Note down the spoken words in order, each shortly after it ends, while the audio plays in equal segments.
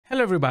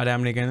Hello everybody,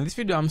 I'm Nick, and in this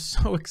video I'm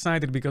so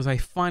excited because I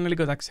finally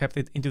got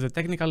accepted into the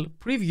technical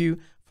preview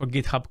for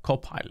GitHub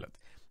Copilot.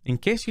 In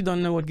case you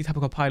don't know what GitHub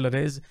Copilot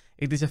is,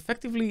 it is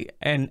effectively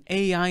an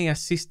AI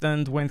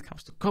assistant when it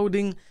comes to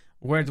coding,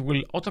 where it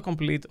will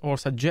autocomplete or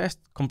suggest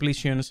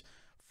completions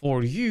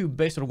for you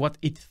based on what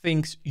it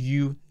thinks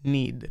you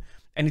need.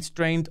 And it's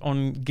trained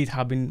on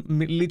GitHub in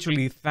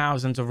literally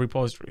thousands of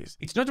repositories.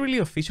 It's not really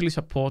officially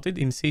supported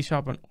in C#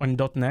 and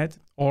dotnet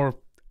or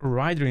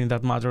Rider in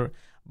that matter,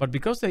 but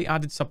because they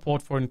added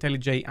support for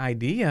IntelliJ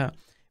IDEA,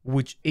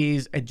 which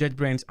is a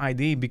JetBrains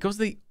IDE, because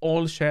they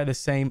all share the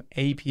same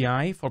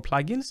API for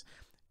plugins,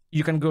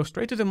 you can go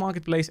straight to the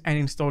marketplace and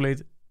install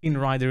it in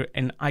Rider,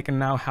 and I can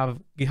now have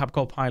GitHub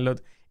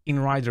Copilot in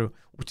Rider,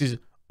 which is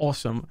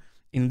awesome.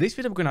 In this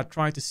video, we're going to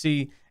try to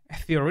see a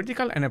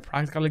theoretical and a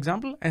practical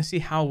example and see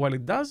how well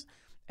it does.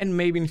 And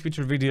maybe in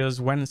future videos,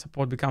 when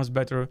support becomes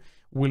better,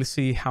 we'll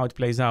see how it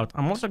plays out.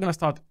 I'm also going to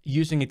start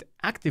using it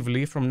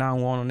actively from now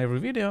on every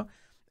video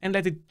and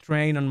let it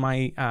train on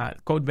my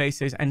code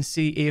bases and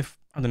see if,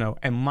 I don't know,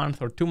 a month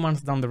or 2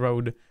 months down the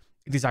road,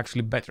 it is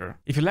actually better.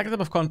 If you like the type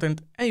of content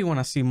and you want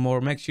to see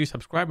more, make sure you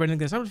subscribe and hit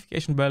the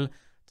notification bell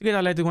to get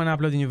alerted when I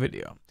upload a new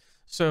video.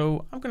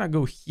 So I'm going to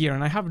go here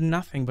and I have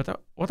nothing,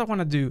 but what I want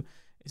to do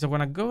is I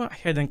want to go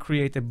ahead and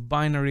create a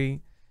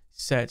binary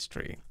search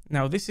tree.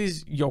 Now, this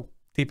is your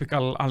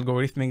typical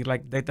algorithmic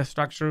like data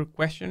structure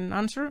question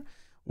answer,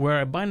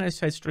 where a binary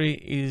search tree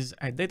is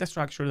a data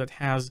structure that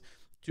has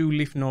 2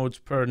 leaf nodes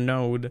per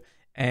node,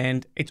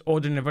 and it's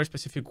ordered in a very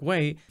specific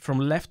way. From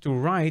left to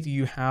right,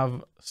 you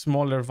have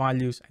smaller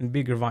values and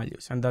bigger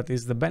values. And that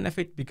is the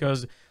benefit,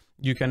 because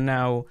you can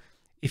now,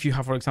 if you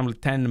have, for example,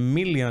 10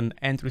 million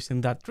entries in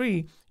that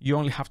tree, you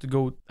only have to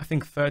go, I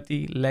think,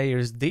 30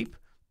 layers deep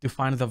to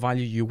find the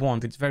value you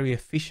want. It's very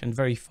efficient,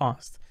 very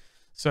fast.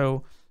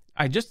 So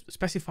I just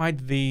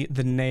specified the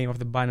name of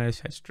the binary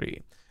search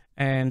tree.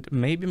 And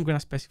maybe I'm going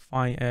to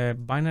specify a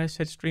binary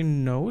search tree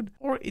node,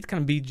 or it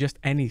can be just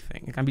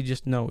anything. It can be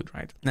just node,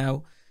 right?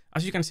 Now,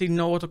 as you can see,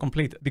 no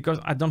autocomplete, because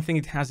I don't think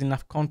it has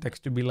enough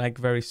context to be like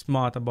very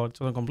smart about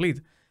autocomplete.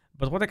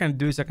 But what I can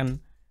do is I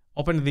can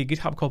open the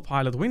GitHub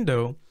Copilot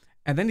window,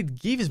 and then it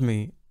gives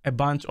me a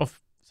bunch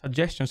of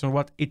suggestions on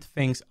what it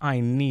thinks I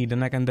need.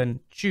 And I can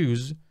then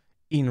choose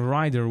in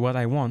Rider what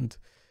I want.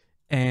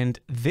 And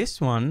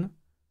this one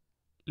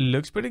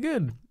looks pretty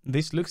good.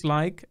 This looks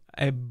like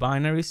a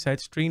binary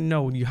search tree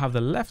node. You have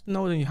the left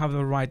node and you have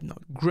the right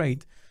node.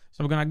 Great.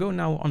 So I'm going to go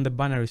now on the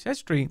binary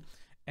search tree,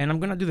 and I'm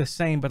going to do the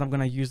same, but I'm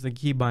going to use the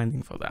key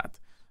binding for that.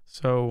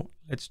 So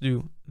let's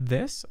do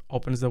this.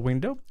 Opens the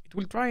window. It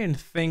will try and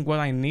think what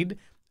I need.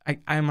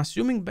 I'm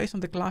assuming based on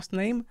the class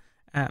name.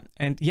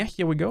 And yeah,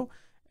 here we go.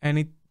 And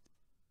it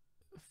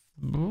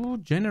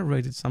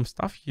generated some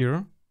stuff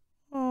here.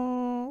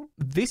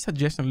 This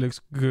suggestion looks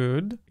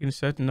good.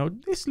 Insert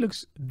node. This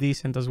looks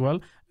decent as well.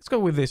 Let's go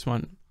with this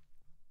one.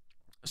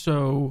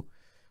 So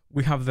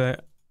we have the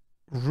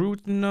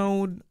root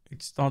node.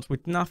 It starts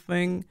with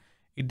nothing.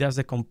 It does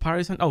a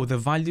comparison. Oh, the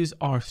values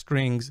are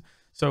strings.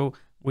 So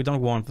we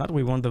don't want that.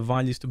 We want the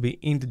values to be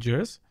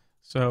integers.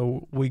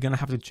 So we're going to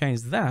have to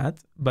change that.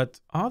 But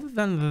other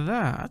than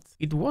that,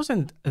 it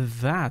wasn't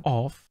that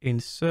off.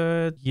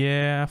 Insert.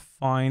 Yeah,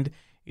 find.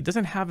 It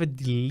doesn't have a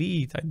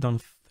delete, I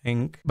don't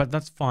think, but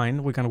that's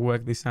fine. We can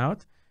work this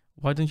out.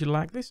 Why don't you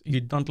like this? You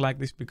don't like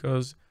this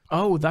because,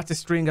 oh, that's a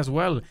string as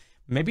well.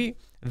 Maybe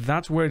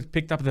that's where it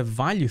picked up the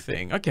value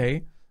thing.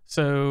 Okay,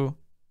 so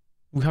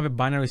we have a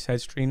binary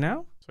search tree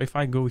now. So if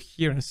I go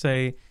here and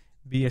say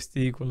bst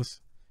equals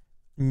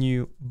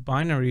new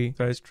binary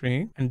search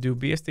tree and do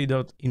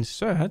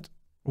bst.insert,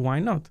 why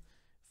not?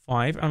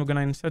 5, I'm going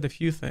to insert a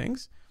few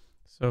things.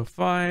 So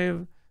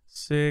 5,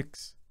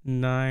 6,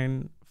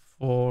 9,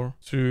 4,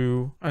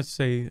 2, I'd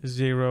say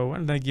 0,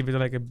 and then give it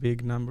like a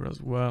big number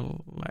as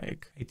well,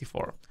 like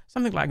 84,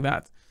 something like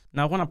that.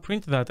 Now I want to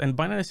print that, and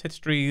binary search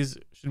trees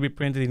should be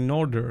printed in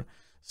order.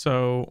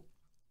 So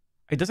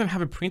it doesn't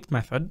have a print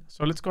method.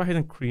 So let's go ahead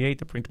and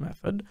create a print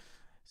method.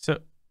 So,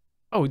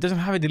 oh, it doesn't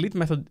have a delete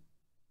method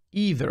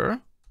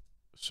either.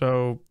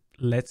 So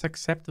let's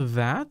accept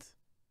that.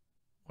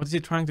 What is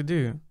it trying to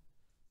do?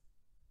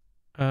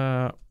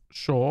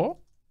 Sure.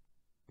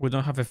 We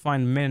don't have a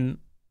find min.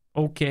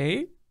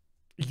 Okay.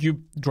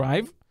 You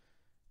drive,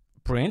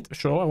 print,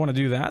 sure, I want to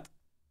do that.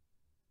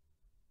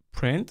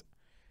 Print.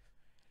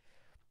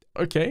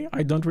 Okay,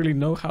 I don't really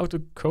know how to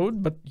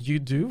code, but you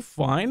do,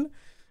 fine.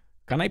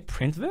 Can I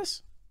print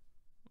this?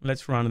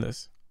 Let's run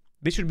this.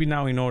 This should be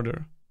now in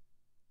order.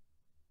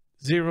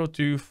 0,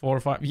 2, 4,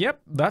 5.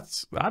 Yep,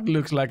 that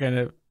looks like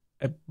a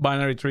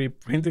binary tree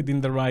printed in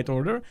the right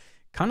order.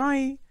 Can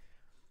I,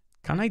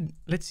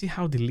 let's see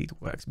how delete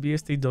works.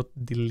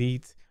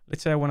 bst.delete.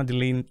 Let's say I want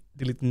to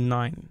delete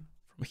 9.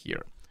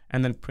 Here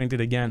and then print it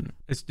again.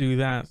 Let's do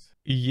that.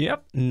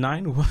 Yep,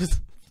 9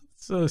 was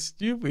so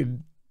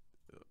stupid.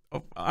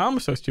 Oh, I'm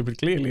so stupid,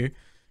 clearly,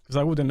 because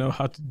I wouldn't know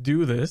how to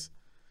do this.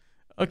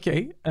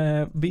 Okay,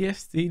 I'm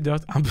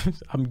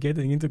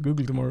getting into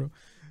Google tomorrow.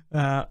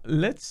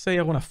 Let's say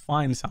I want to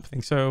find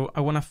something. So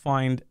I want to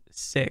find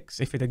 6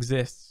 if it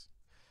exists.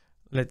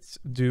 let's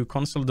do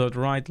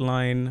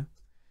console.writeLine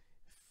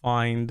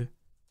find,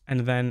 and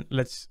then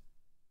let's,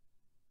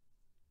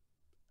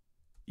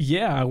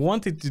 yeah, I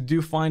wanted to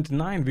do find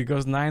 9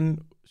 because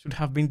 9 should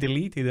have been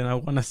deleted, and I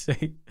want to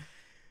say,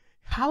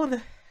 how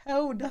the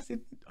hell does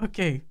it,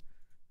 okay,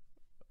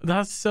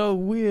 that's so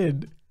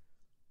weird.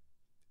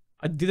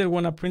 I didn't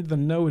want to print the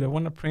node, I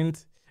want to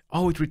print,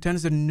 oh, it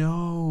returns the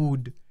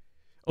node.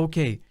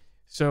 Okay,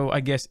 so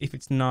I guess if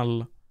it's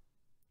null,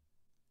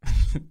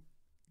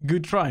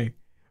 good try.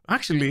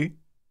 Actually,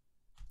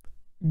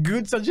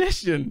 good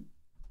suggestion.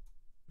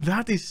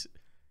 That is,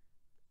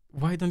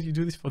 why don't you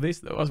do this for this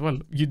though as well?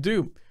 You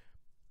do.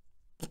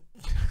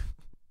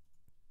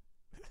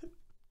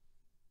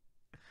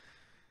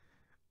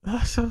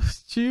 That's so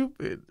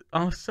stupid.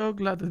 I'm so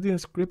glad I didn't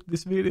script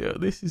this video.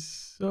 This is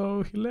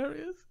so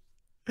hilarious.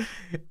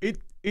 It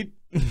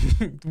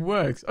it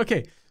works.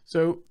 Okay,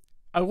 so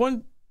I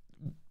won't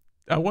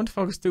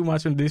focus too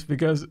much on this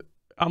because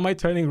am I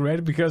turning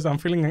red because I'm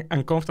feeling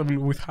uncomfortable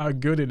with how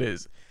good it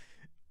is.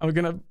 I'm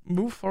gonna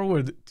move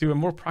forward to a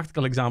more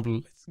practical example.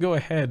 Let's go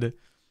ahead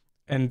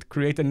and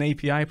create an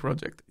API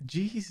project.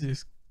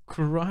 Jesus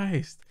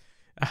Christ.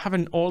 I have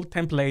an old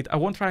template. I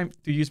won't try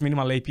to use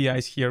minimal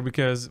APIs here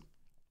because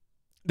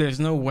there's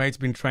no way it's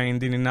been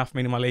trained in enough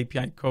minimal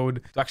API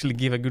code to actually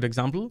give a good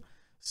example.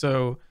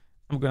 So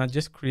I'm gonna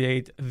just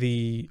create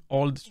the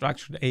old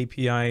structured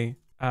API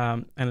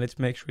and let's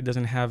make sure it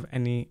doesn't have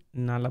any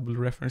nullable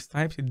reference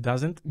types. It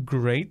doesn't.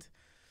 Great.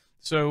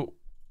 So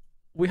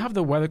we have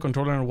the weather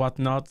controller and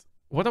whatnot.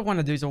 What I want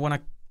to do is I want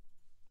to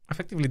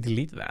effectively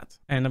delete that.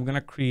 And I'm going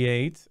to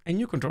create a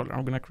new controller.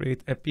 I'm going to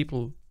create a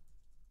people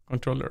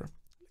controller.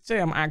 Let's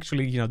say I'm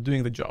actually,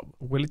 doing the job.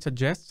 Will it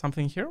suggest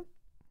something here?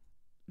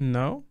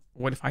 No.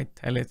 What if I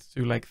tell it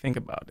to like think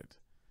about it?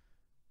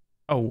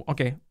 Oh,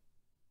 okay.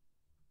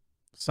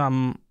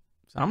 Some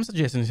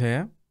suggestions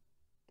here.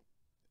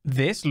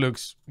 This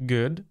looks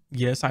good.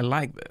 Yes, I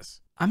like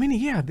this. I mean,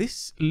 yeah,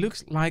 this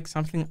looks like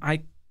something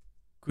I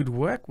could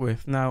work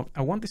with. Now,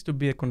 I want this to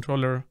be a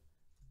controller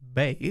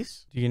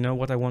base. Do you know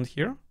what I want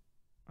here?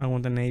 I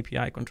want an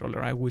API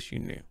controller. I wish you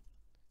knew.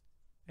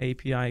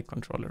 API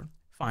controller.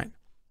 Fine.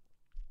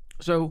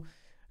 So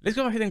let's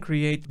go ahead and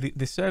create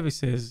the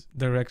services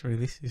directory.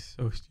 This is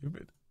so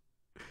stupid.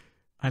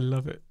 I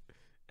love it.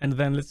 And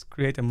then let's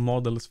create a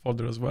models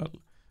folder as well.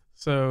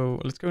 So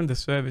let's go into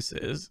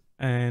services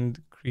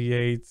and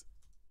create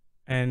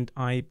an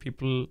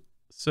iPeople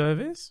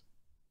service.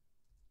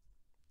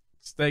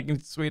 It's taking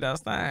sweet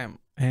ass time.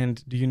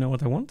 And do you know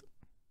what I want?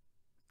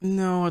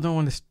 No, I don't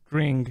want a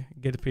string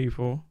get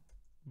people,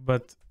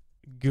 but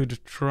good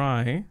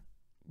try.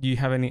 Do you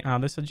have any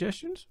other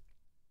suggestions?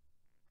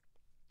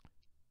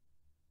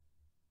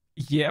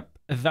 Yep,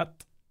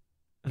 that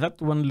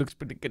one looks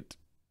pretty good.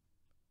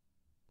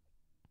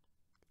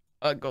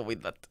 I'll go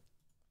with that.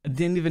 I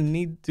didn't even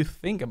need to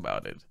think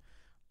about it.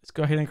 Let's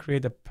go ahead and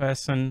create a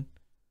person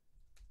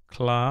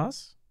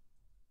class.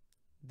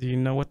 Do you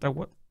know what I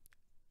want?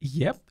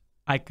 Yep,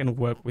 I can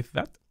work with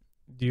that.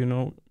 Do you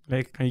know,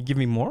 like, can you give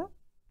me more?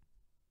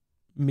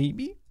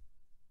 Maybe.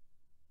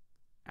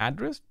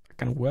 Address, I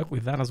can work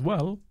with that as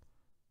well.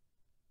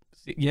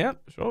 Yeah,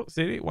 sure.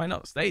 City, why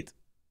not? State,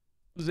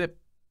 zip.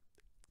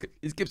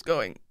 It keeps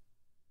going.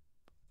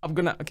 I'm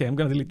gonna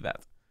delete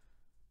that.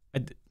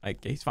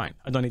 Okay, it's fine.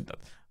 I don't need that.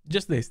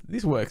 Just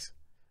this works.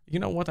 You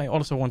know what? I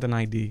also want an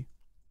ID.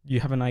 Do you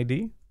have an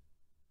ID?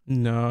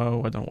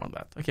 No, I don't want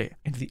that. Okay,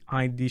 and the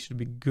ID should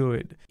be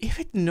good. If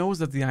it knows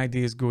that the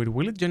ID is good,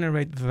 will it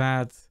generate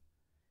that,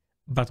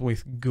 but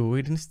with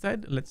GUID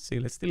instead? Let's see.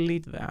 Let's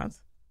delete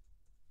that.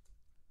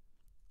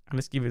 And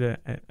let's give it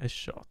a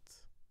shot.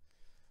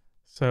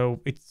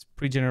 So it's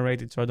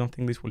pre-generated, so I don't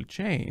think this will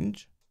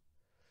change.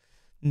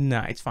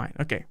 Nah, it's fine.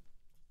 Okay.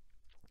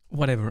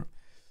 Whatever.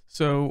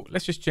 So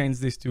let's just change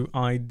this to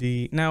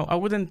ID. Now, I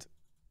wouldn't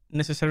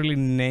necessarily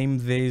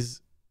name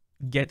this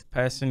get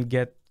person,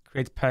 get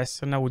create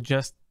person. I would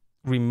just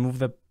remove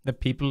the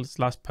people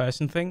 /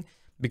 person thing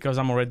because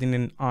I'm already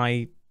in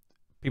an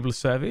people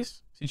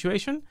service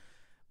situation.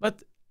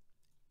 But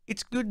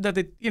it's good that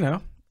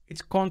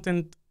it's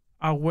content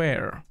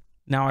aware.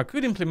 Now, I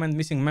could implement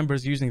missing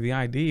members using the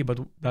ID, but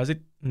does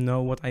it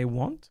know what I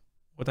want?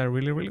 What I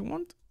really, really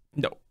want?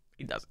 No,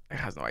 it doesn't. It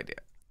has no idea.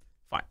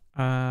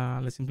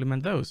 Fine. Let's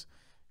implement those.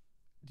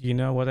 Do you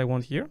know what I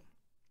want here?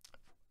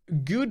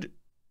 Good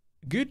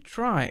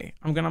try.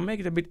 I'm going to make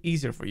it a bit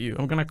easier for you.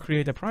 I'm going to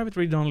create a private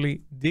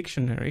read-only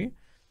dictionary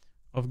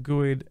of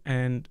GUID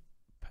and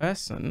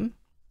person.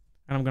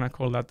 And I'm going to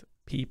call that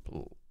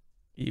people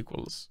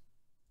equals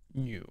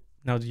new.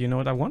 Now, do you know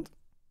what I want?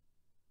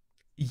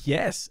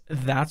 Yes,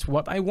 that's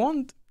what I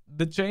want.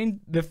 The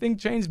thing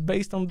changed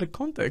based on the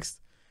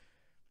context.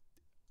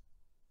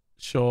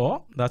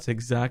 Sure, that's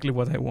exactly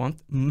what I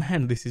want.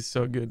 Man, this is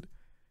so good.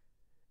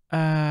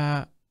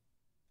 Well,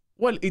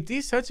 it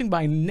is searching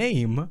by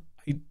name.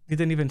 I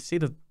didn't even see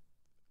that.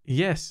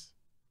 Yes.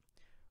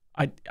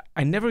 I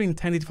never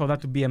intended for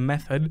that to be a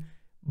method,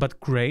 but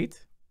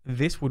great.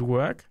 This would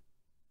work.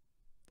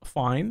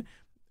 Fine.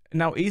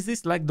 Now, is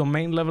this like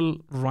domain level,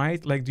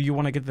 right? Like, do you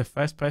want to get the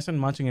first person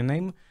matching a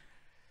name?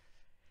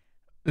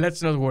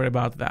 Let's not worry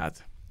about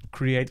that.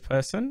 Create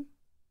person.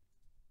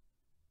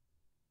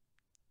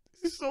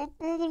 This is so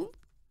cool.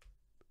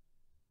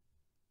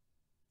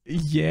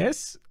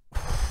 Yes.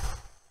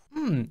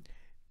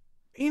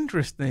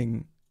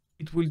 Interesting.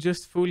 It will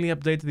just fully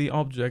update the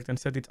object and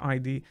set its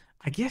ID.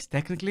 I guess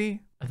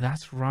technically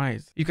that's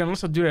right. You can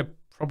also do a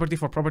property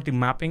for property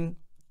mapping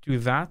to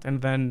that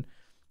and then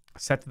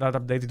set that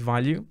updated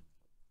value.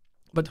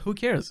 But who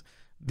cares?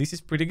 This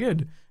is pretty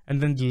good.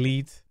 And then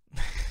delete.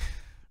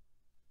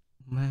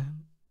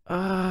 Man.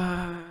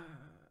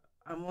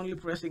 I'm only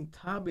pressing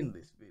tab in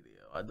this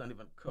video. I don't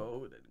even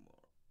code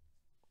anymore.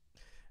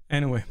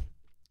 Anyway,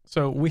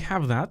 so we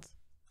have that.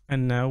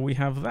 And now we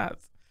have that.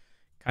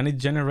 Can it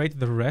generate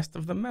the rest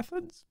of the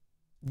methods?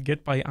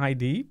 Get by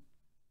ID.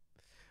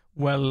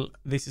 Well,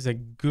 this is a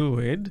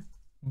good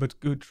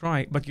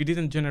try. But you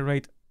didn't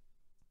generate.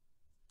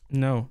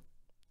 No,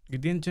 you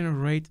didn't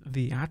generate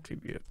the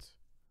attributes.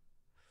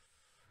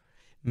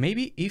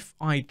 Maybe if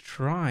I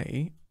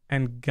try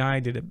and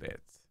guide it a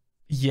bit.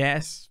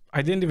 Yes,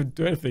 I didn't even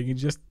do anything. It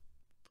just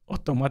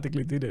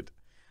automatically did it.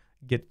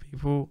 Get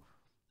people.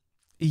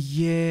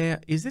 Yeah,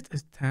 is it a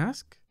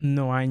task?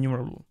 No,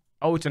 enumerable.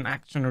 Oh, it's an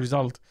action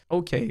result.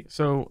 Okay,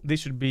 so this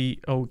should be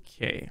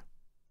okay.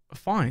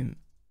 Fine.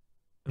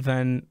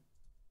 Then,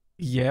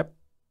 yep.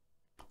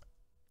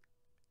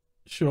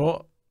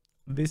 Sure.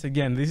 This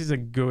again, this is a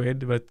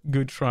good, but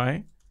good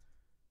try.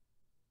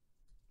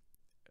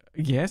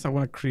 Yes, I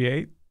want to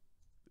create.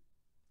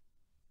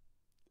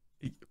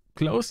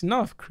 Close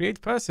enough.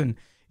 Create person.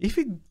 If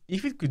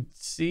it could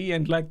see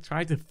and like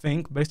try to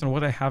think based on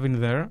what I have in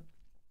there,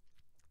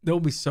 that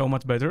would be so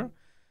much better.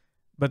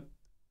 But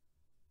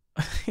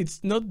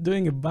it's not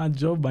doing a bad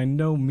job by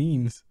no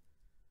means.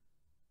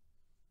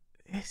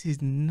 This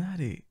is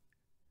nutty.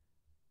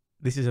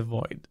 This is a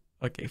void.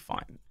 Okay,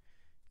 fine.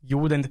 You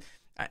wouldn't,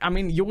 I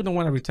mean, you wouldn't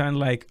want to return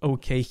like,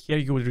 okay, here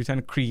you would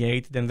return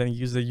create, and then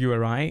use the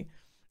URI,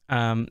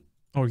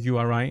 or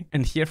URI.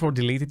 And here for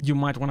deleted, you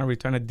might want to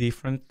return a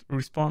different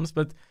response.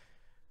 But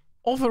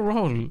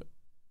overall,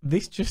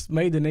 this just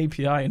made an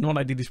API and all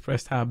I did is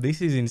press tab.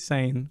 This is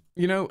insane.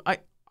 You know, I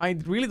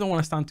really don't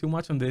want to stand too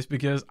much on this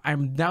because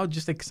I'm now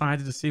just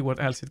excited to see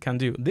what else it can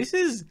do. This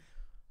is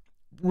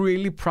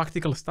really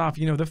practical stuff.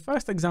 You know, the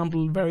first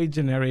example, very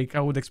generic.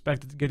 I would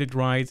expect it to get it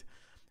right.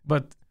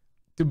 But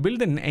to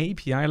build an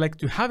API, like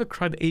to have a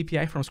CRUD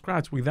API from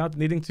scratch without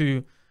needing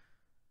to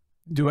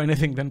do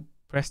anything, then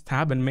press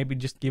tab and maybe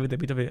just give it a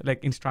bit of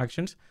like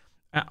instructions.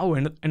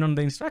 And on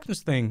the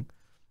instructions thing,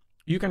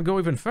 you can go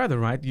even further,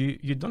 right?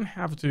 You don't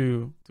have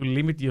to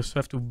limit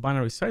yourself to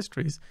binary search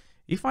trees.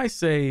 If I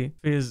say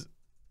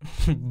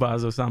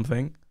FizzBuzz or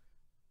something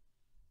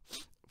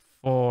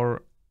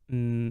for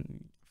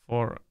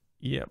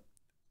yeah,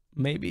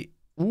 maybe,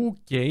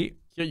 okay,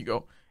 here you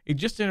go. It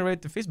just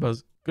generated the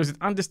FizzBuzz because it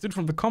understood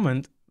from the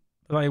comment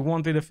that I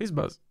wanted a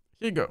FizzBuzz.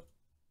 Here you go.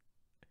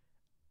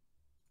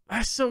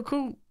 That's so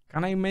cool.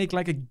 Can I make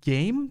like a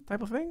game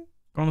type of thing?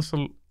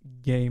 Console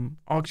game.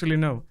 Oh, actually,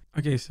 no.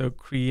 Okay, so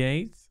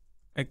create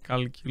a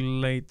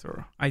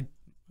calculator.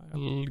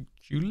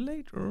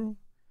 Calculator?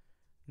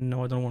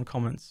 No, I don't want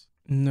comments.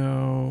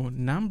 No,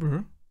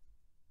 number.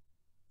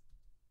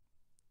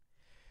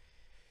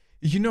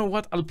 You know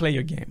what? I'll play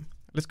your game.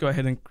 Let's go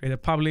ahead and create a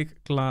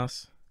public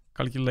class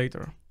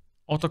calculator.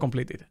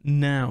 Auto-completed.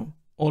 Now,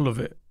 all of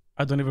it.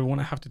 I don't even want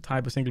to have to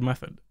type a single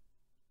method.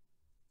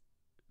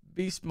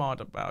 Be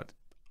smart about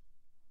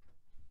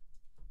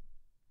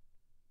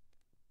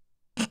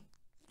it.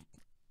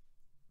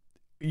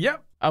 Yeah,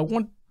 I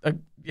want.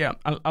 Yeah,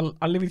 I'll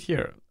leave it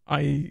here.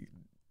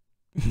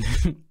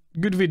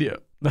 Good video.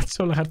 That's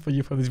all I had for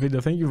you for this video.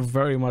 Thank you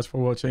very much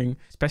for watching.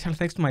 Special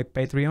thanks to my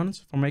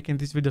Patreons for making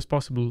these videos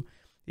possible.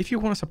 If you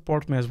want to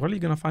support me as well, you're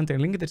gonna find a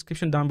link in the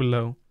description down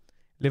below.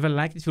 Leave a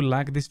like if you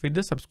like this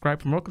video.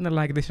 Subscribe for more content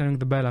like this and ring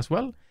the bell as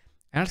well.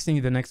 And I'll see you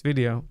in the next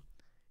video.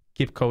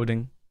 Keep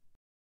coding.